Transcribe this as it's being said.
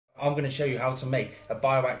I'm going to show you how to make a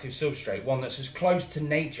bioactive substrate, one that's as close to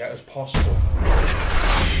nature as possible.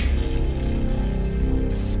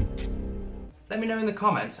 Let me know in the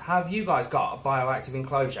comments, have you guys got a bioactive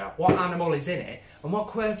enclosure? What animal is in it? And what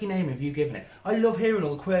quirky name have you given it? I love hearing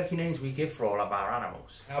all the quirky names we give for all of our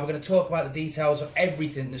animals. Now we're going to talk about the details of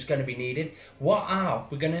everything that's going to be needed. What are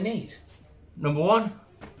we going to need? Number one,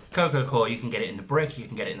 cocoa core. You can get it in the brick, you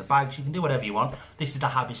can get it in the bags, you can do whatever you want. This is the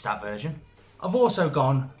habitat version. I've also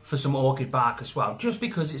gone for some orchid bark as well, just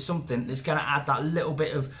because it's something that's going to add that little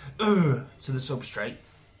bit of to the substrate.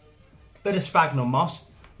 Bit of sphagnum moss.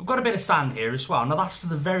 We've got a bit of sand here as well. Now that's for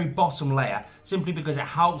the very bottom layer, simply because it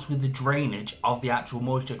helps with the drainage of the actual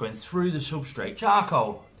moisture going through the substrate.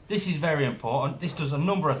 Charcoal. This is very important. This does a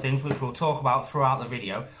number of things which we'll talk about throughout the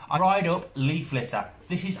video. I dried up leaf litter.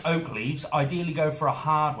 This is oak leaves. Ideally go for a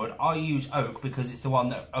hardwood. I use oak because it's the one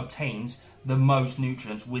that obtains the most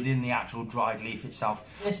nutrients within the actual dried leaf itself.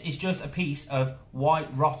 This is just a piece of white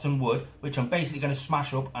rotten wood which I'm basically going to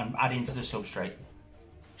smash up and add into the substrate.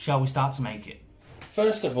 Shall we start to make it?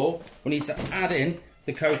 First of all, we need to add in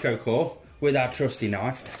the cocoa core with our trusty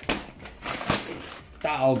knife.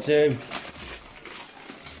 That'll do.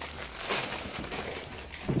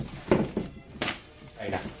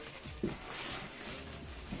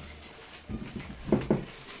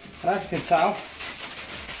 And as you can tell,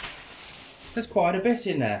 there's quite a bit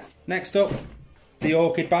in there. Next up, the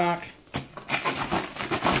orchid bark.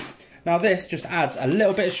 Now this just adds a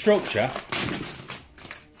little bit of structure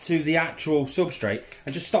to the actual substrate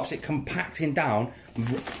and just stops it compacting down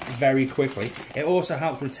very quickly. It also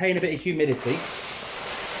helps retain a bit of humidity,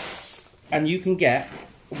 and you can get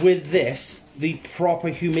with this the proper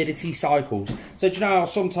humidity cycles. So do you know how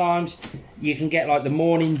sometimes you can get like the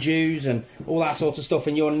morning dews and all that sort of stuff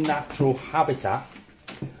in your natural habitat?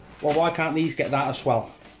 Well, why can't these get that as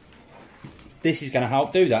well? This is going to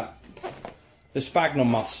help do that. The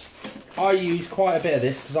sphagnum moss. I use quite a bit of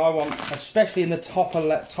this because I want, especially in the top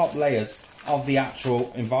layers of the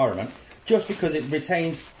actual environment, just because it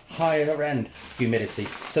retains higher end humidity.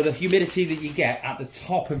 So the humidity that you get at the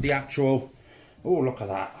top of the actual, oh look at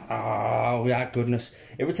that, oh that goodness.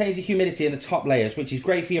 It retains the humidity in the top layers, which is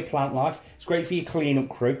great for your plant life, it's great for your cleanup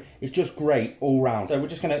crew, it's just great all round. So we're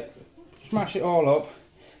just going to smash it all up,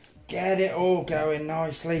 get it all going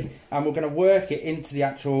nicely, and we're going to work it into the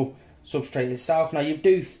actual substrate itself. Now you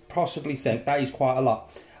do possibly think that is quite a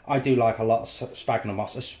lot. I do like a lot of sphagnum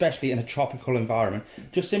moss, especially in a tropical environment,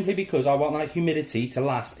 just simply because I want that humidity to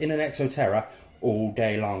last in an exoterra all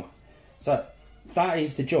day long. So that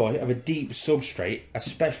is the joy of a deep substrate,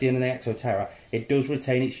 especially in an exoterra. It does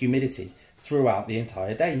retain its humidity throughout the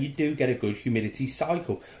entire day, and you do get a good humidity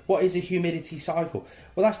cycle. What is a humidity cycle?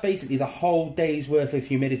 Well, that's basically the whole day's worth of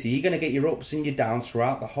humidity. You're going to get your ups and your downs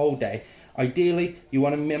throughout the whole day. Ideally, you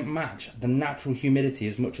want to match the natural humidity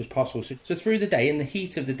as much as possible. So through the day, in the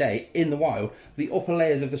heat of the day, in the wild, the upper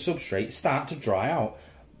layers of the substrate start to dry out.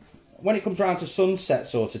 When it comes around to sunset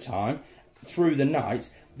sort of time, through the night,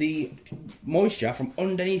 the moisture from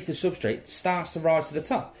underneath the substrate starts to rise to the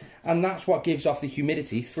top. And that's what gives off the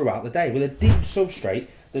humidity throughout the day. With a deep substrate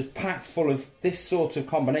that's packed full of this sort of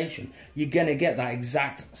combination, you're going to get that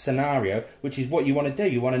exact scenario, which is what you want to do.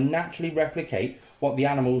 You want to naturally replicate what the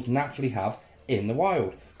animals naturally have in the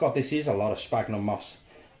wild. God, this is a lot of sphagnum moss.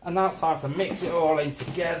 And now it's time to mix it all in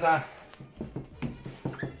together.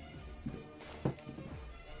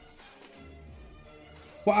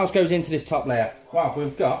 What else goes into this top layer? Well,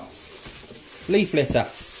 we've got leaf litter,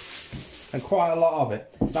 and quite a lot of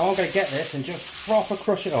it. Now I'm going to get this and just proper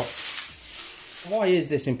crush it up. Why is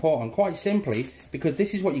this important? Quite simply, because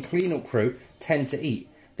this is what your cleanup crew tend to eat.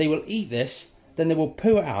 They will eat this, then they will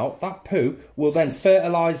poo it out. That poo will then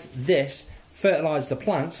fertilise the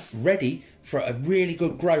plants, ready for a really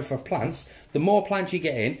good growth of plants. The more plants you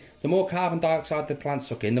get in, the more carbon dioxide the plants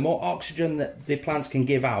suck in, the more oxygen that the plants can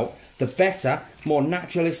give out, the better, more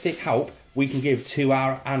naturalistic help we can give to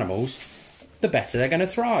our animals, the better they're going to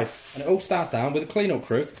thrive. And it all starts down with a cleanup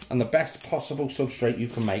crew and the best possible substrate you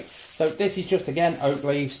can make. So this is just, again, oak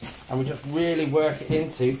leaves, and we just really work it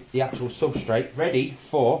into the actual substrate, ready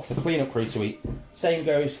for the cleanup crew to eat. Same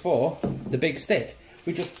goes for the big stick.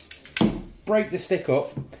 We just break the stick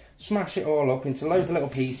up, smash it all up into loads of little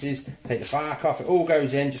pieces, take the bark off, it all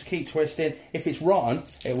goes in, just keep twisting. If it's rotten,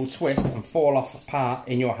 it will twist and fall off apart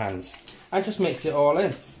in your hands. And just mix it all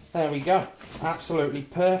in. There we go. Absolutely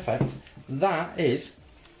perfect. That is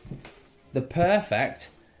the perfect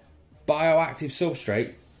bioactive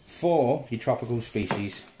substrate for your tropical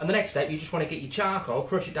species. And the next step, you just want to get your charcoal,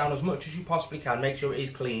 crush it down as much as you possibly can, make sure it is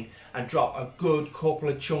clean, and drop a good couple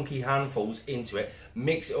of chunky handfuls into it.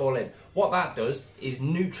 mix it all in. What that does is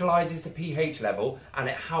neutralises the pH level, and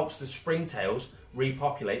it helps the springtails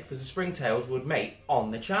repopulate, because the springtails would mate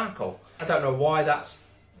on the charcoal. I don't know why that's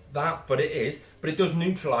that, but it is. But it does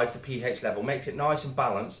neutralise the pH level, makes it nice and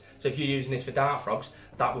balanced. So if you're using this for dart frogs,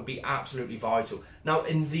 that would be absolutely vital. Now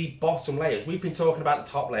in the bottom layers, we've been talking about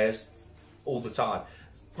the top layers all the time.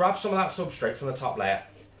 Grab some of that substrate from the top layer,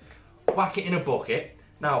 whack it in a bucket.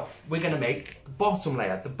 Now we're going to make the bottom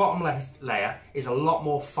layer. The bottom layer is a lot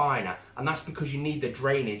more finer, and that's because you need the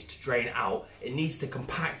drainage to drain out. It needs to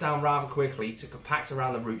compact down rather quickly, to compact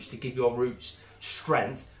around the roots, to give your roots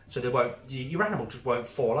strength, so they won't, your animal just won't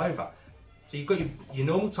fall over. So you've got your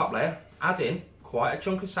normal top layer, add in quite a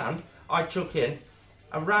chunk of sand. I chuck in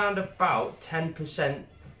around about 10%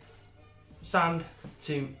 sand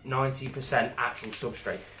to 90% actual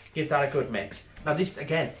substrate. Give that a good mix. Now this,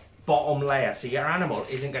 again, bottom layer, so your animal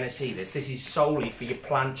isn't going to see this. This is solely for your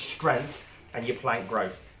plant strength and your plant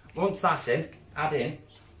growth. Once that's in, add in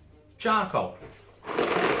charcoal.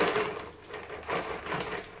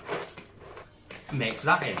 Mix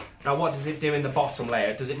that in. Now what does it do in the bottom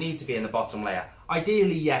layer? Does it need to be in the bottom layer?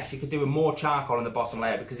 Ideally yes, you could do with more charcoal in the bottom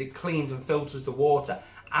layer, because it cleans and filters the water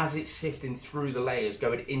as it's sifting through the layers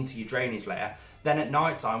going into your drainage layer. Then at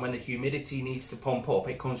night time, when the humidity needs to pump up,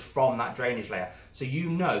 it comes from that drainage layer. So you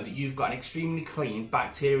know that you've got an extremely clean,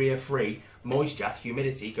 bacteria-free moisture,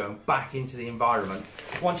 humidity going back into the environment.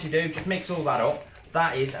 Once you do, just mix all that up.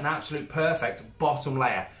 That is an absolute perfect bottom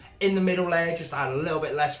layer. In the middle layer, just add a little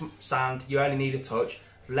bit less sand. You only need a touch,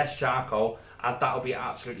 less charcoal, and that'll be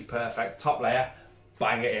absolutely perfect. Top layer,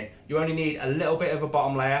 bang it in. You only need a little bit of a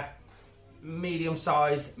bottom layer,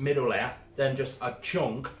 medium-sized middle layer, then just a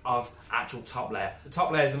chunk of actual top layer. The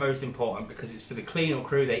top layer is the most important because it's for the cleanup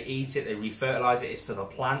crew. They eat it, they refertilize it. It's for the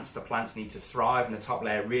plants. The plants need to thrive, and the top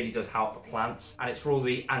layer really does help the plants. And it's for all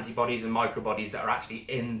the antibodies and microbodies that are actually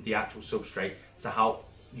in the actual substrate to help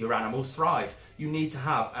your animals thrive. You need to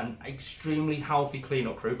have an extremely healthy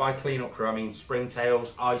cleanup crew. By cleanup crew, I mean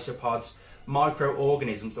springtails, isopods,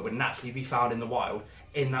 microorganisms that would naturally be found in the wild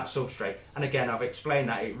in that substrate. And again, I've explained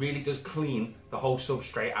that it really does clean the whole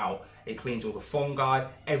substrate out. It cleans all the fungi,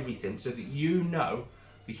 everything, so that you know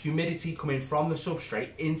the humidity coming from the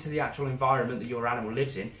substrate into the actual environment that your animal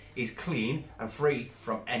lives in is clean and free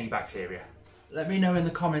from any bacteria. Let me know in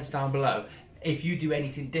the comments down below if you do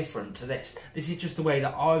anything different to this. This is just the way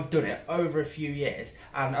that I've done it over a few years,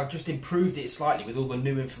 and I've just improved it slightly with all the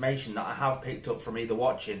new information that I have picked up from either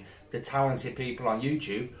watching the talented people on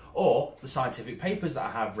YouTube or the scientific papers that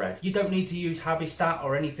I have read. You don't need to use Habitat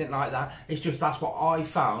or anything like that. It's just that's what I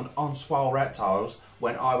found on Swell Reptiles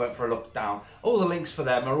when I went for a look down. All the links for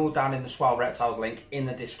them are all down in the Swell Reptiles link in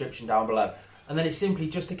the description down below. And then it's simply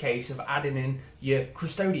just a case of adding in your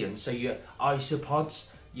custodians, so your isopods,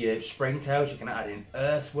 your springtails. You can add in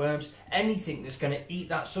earthworms, anything that's going to eat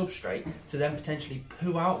that substrate to then potentially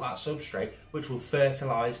poo out that substrate, which will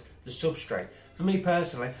fertilise the substrate. For me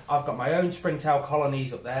personally, I've got my own springtail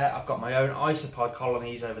colonies up there, I've got my own isopod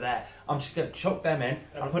colonies over there. I'm just going to chuck them in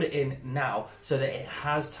and put it in now so that it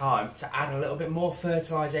has time to add a little bit more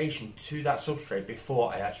fertilisation to that substrate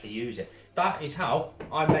before I actually use it. That is how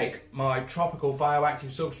I make my tropical bioactive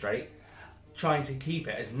substrate, trying to keep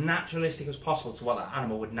it as naturalistic as possible to what that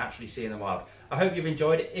animal would naturally see in the wild. I hope you've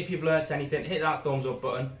enjoyed it. If you've learnt anything, hit that thumbs up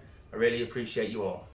button. I really appreciate you all.